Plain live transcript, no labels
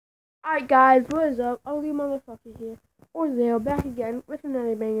Alright guys, what is up? Ugly motherfucker here, or Zale, back again with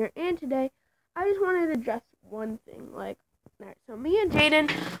another banger, and today, I just wanted to address one thing, alright, so me and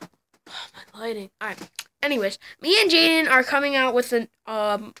Jaden, my lighting, alright, anyways, me and Jaden are coming out with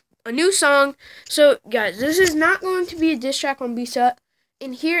a new song, so guys, this is not going to be a diss track on B-Sut,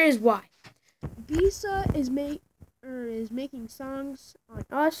 and here is why. B-Sut is making songs on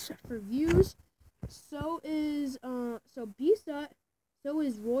us for views, so is B-Sut, so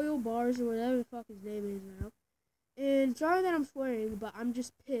is Royal Bars, or whatever the fuck his name is now. And sorry that I'm swearing, but I'm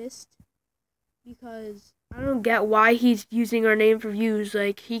just pissed because I don't get why he's using our name for views.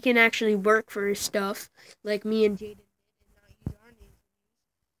 Like, he can actually work for his stuff, like me and Jaden did, and not use our name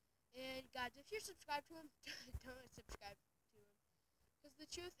for views. And guys, if you're subscribed to him, don't subscribe to him. Because the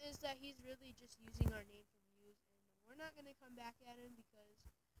truth is that he's really just using our name for views, and we're not going to come back at him because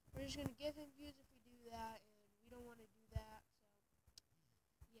we're just going to give him views if we do that, and we don't want to do that.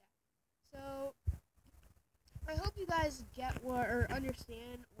 So, I hope you guys get or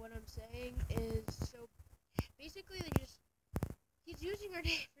understand what I'm saying is, so, basically, he's using our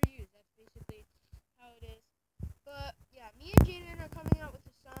name for use, that's basically how it is, but, yeah, me and Jaden are coming out with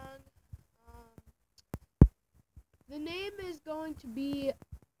a song, the name is going to be,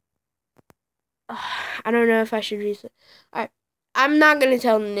 I don't know if I should read it, alright, I'm not going to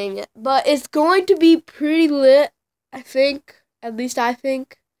tell the name yet, but it's going to be pretty lit, I think, at least I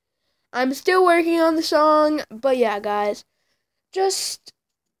think. I'm still working on the song, but yeah, guys, just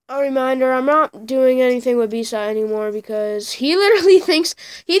a reminder, I'm not doing anything with B-Sut anymore because he literally thinks,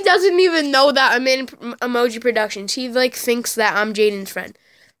 he doesn't even know that I'm in Emoji Productions. He, thinks that I'm Jaden's friend.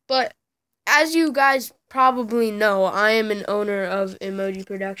 But as you guys probably know, I am an owner of Emoji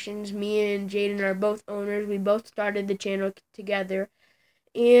Productions. Me and Jaden are both owners. We both started the channel together.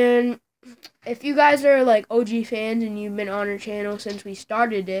 And if you guys are, OG fans and you've been on our channel since we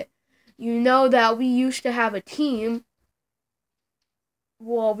started it, you know that we used to have a team.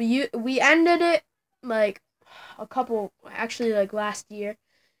 Well, we ended it last year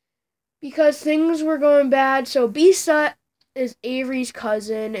because things were going bad. So B-Sut is Avery's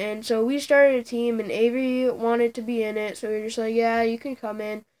cousin, and so we started a team, and Avery wanted to be in it. So we were just like, yeah, you can come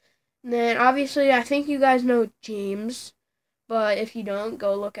in. And then obviously, I think you guys know James, but if you don't,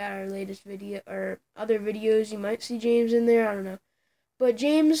 go look at our latest video or other videos. You might see James in there. I don't know. But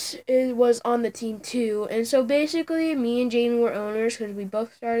James was on the team too, and so basically me and Jaden were owners because we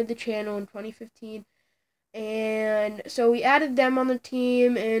both started the channel in 2015, and so we added them on the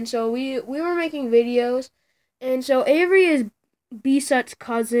team, and so we were making videos, and so Avery is B-Sut's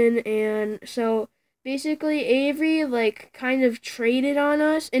cousin, and so basically Avery kind of traded on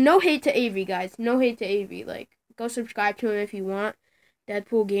us, and no hate to Avery, guys, no hate to Avery, go subscribe to him if you want,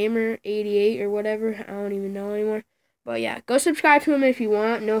 Deadpool Gamer 88 or whatever, I don't even know anymore. But yeah, go subscribe to him if you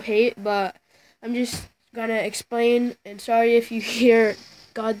want. No hate, but I'm just gonna explain. And sorry if you hear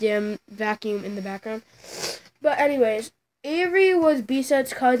goddamn vacuum in the background. But anyways, Avery was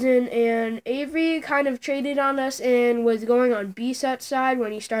B-Sut's cousin, and Avery kind of traded on us and was going on B-Sut's side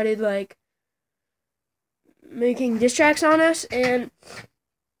when he started making diss tracks on us. And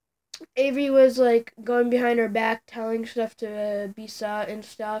Avery was going behind our back, telling stuff to B-Sut and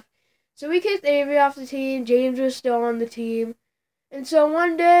stuff. So we kicked Avery off the team. James was still on the team. And so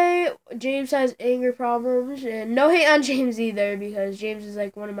one day, James has anger problems. And no hate on James either, because James is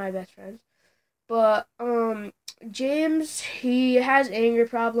one of my best friends. But James, he has anger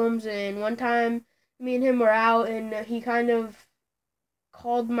problems. And one time, me and him were out, and he kind of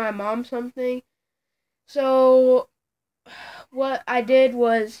called my mom something. So what I did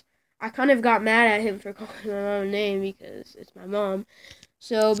was, I kind of got mad at him for calling my mom's name because it's my mom.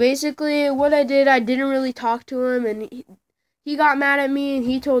 So basically, what I did, I didn't really talk to him, and he got mad at me, and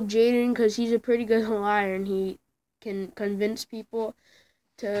he told Jaden, because he's a pretty good liar, and he can convince people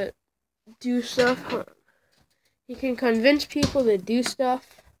to do stuff. He can convince people to do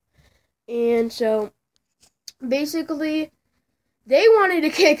stuff, and so basically, they wanted to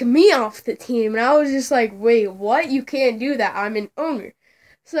kick me off the team, and I was just like, wait, what? You can't do that. I'm an owner.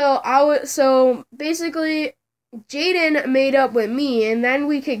 So basically, Jaden made up with me, and then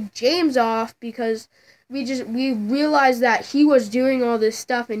we kicked James off because we realized that he was doing all this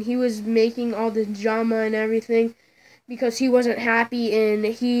stuff and he was making all this drama and everything because he wasn't happy, and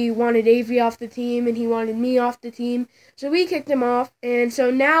he wanted Avery off the team and he wanted me off the team. So we kicked him off, and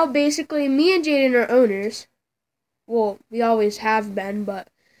so now basically me and Jaden are owners. Well, we always have been, but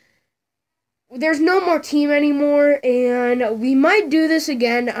there's no more team anymore, and we might do this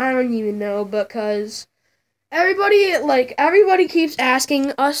again. I don't even know, because everybody keeps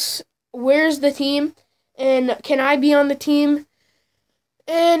asking us, where's the team, and can I be on the team?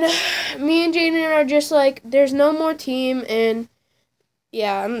 And me and Jaden are just like, there's no more team. And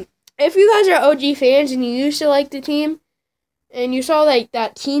yeah, if you guys are OG fans and you used to like the team, and you saw like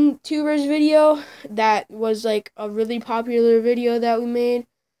that Teen Tubers video that was like a really popular video that we made,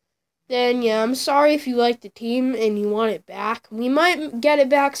 then yeah, I'm sorry if you like the team and you want it back. We might get it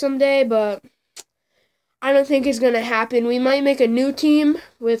back someday, but I don't think it's going to happen. We might make a new team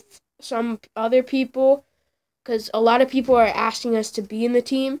with some other people because a lot of people are asking us to be in the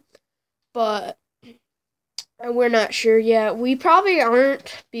team, but we're not sure yet. We probably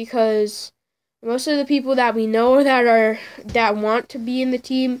aren't because most of the people that we know that want to be in the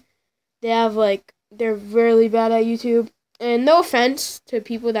team, they're really bad at YouTube. And no offense to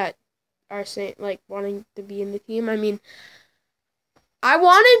people that are saying like wanting to be in the team. I mean, I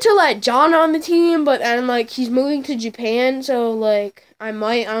wanted to let John on the team, but then like he's moving to Japan, so like I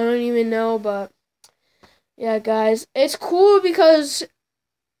don't even know, but yeah, guys, it's cool because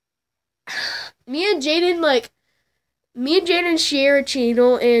me and Jaden share a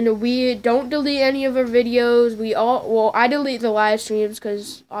channel, and we don't delete any of our videos. I delete the live streams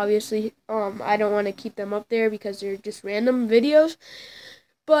because obviously, I don't want to keep them up there because they're just random videos.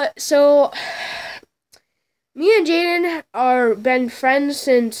 But so, me and Jaden are been friends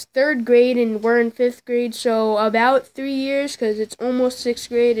since 3rd grade, and we're in 5th grade, so about 3 years because it's almost 6th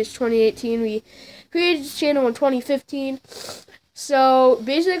grade. It's 2018. We created this channel in 2015. So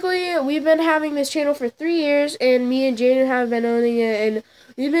basically, we've been having this channel for 3 years, and me and Jaden have been owning it, and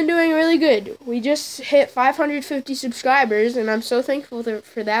we've been doing really good. We just hit 550 subscribers, and I'm so thankful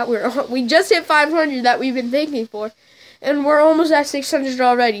for that. We just hit 500 that we've been thanking for, and we're almost at 600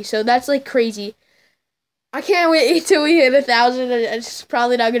 already. So that's like crazy. I can't wait until we hit 1,000. It's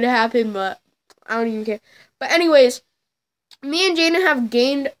probably not gonna happen, but I don't even care. But anyways, me and Jaden have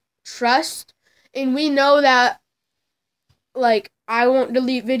gained trust, and we know that like I won't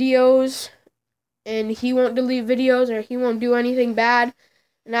delete videos and he won't delete videos, or he won't do anything bad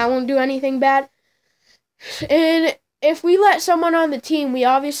and I won't do anything bad. And if we let someone on the team, we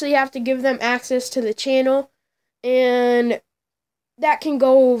obviously have to give them access to the channel, and that can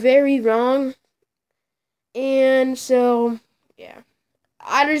go very wrong. And so yeah,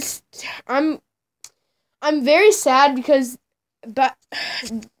 I'm very sad because but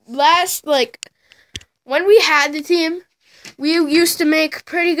last when we had the team, we used to make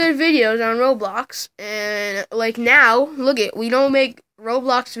pretty good videos on Roblox, and like now, we don't make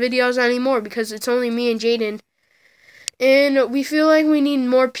Roblox videos anymore because it's only me and Jaden, and we feel like we need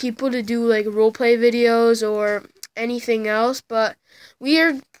more people to do like roleplay videos or anything else, but we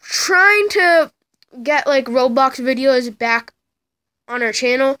are trying to get like Roblox videos back on our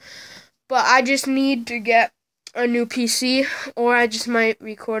channel, but I just need to get a new PC, or I just might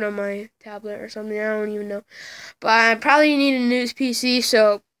record on my tablet or something. I don't even know. But I probably need a new PC,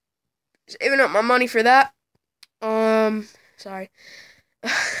 so saving up my money for that. Sorry.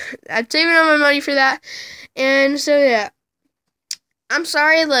 I'm saving up my money for that. And so yeah. I'm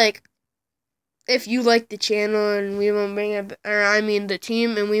sorry, if you like the channel and we won't bring it, or I mean the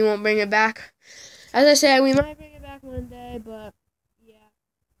team, and we won't bring it back. As I said, we might bring it back one day, but yeah.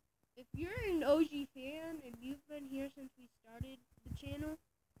 If you're an OG fan and you've been here since we started the channel,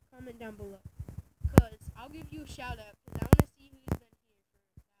 comment down below. Because I'll give you a shout out, because I want to see who's been here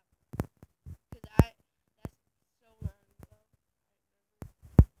for that one. Because that's so long ago.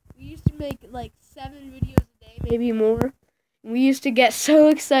 We used to make like 7 videos a day, maybe more. We used to get so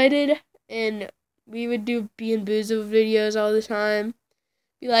excited, and we would do Bean Boozled videos all the time.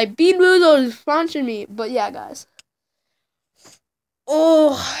 Be like, Bean Boozled, sponsor me. But yeah, guys.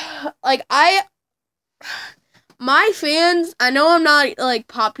 Oh, my fans, I know I'm not like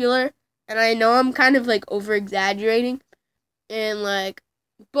popular, and I know I'm kind of like over exaggerating, and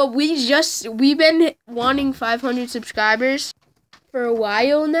but we've been wanting 500 subscribers for a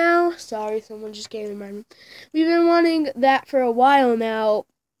while now. Sorry, someone just came in my room. We've been wanting that for a while now,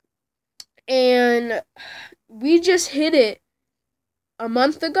 and we just hit it a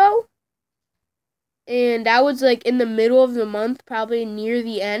month ago, and that was like in the middle of the month, probably near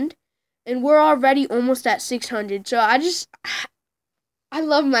the end, and we're already almost at 600. So I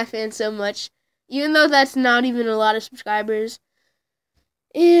love my fans so much, even though that's not even a lot of subscribers.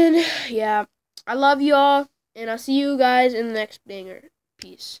 And yeah, I love you all, and I'll see you guys in the next banger.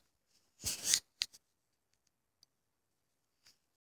 Peace.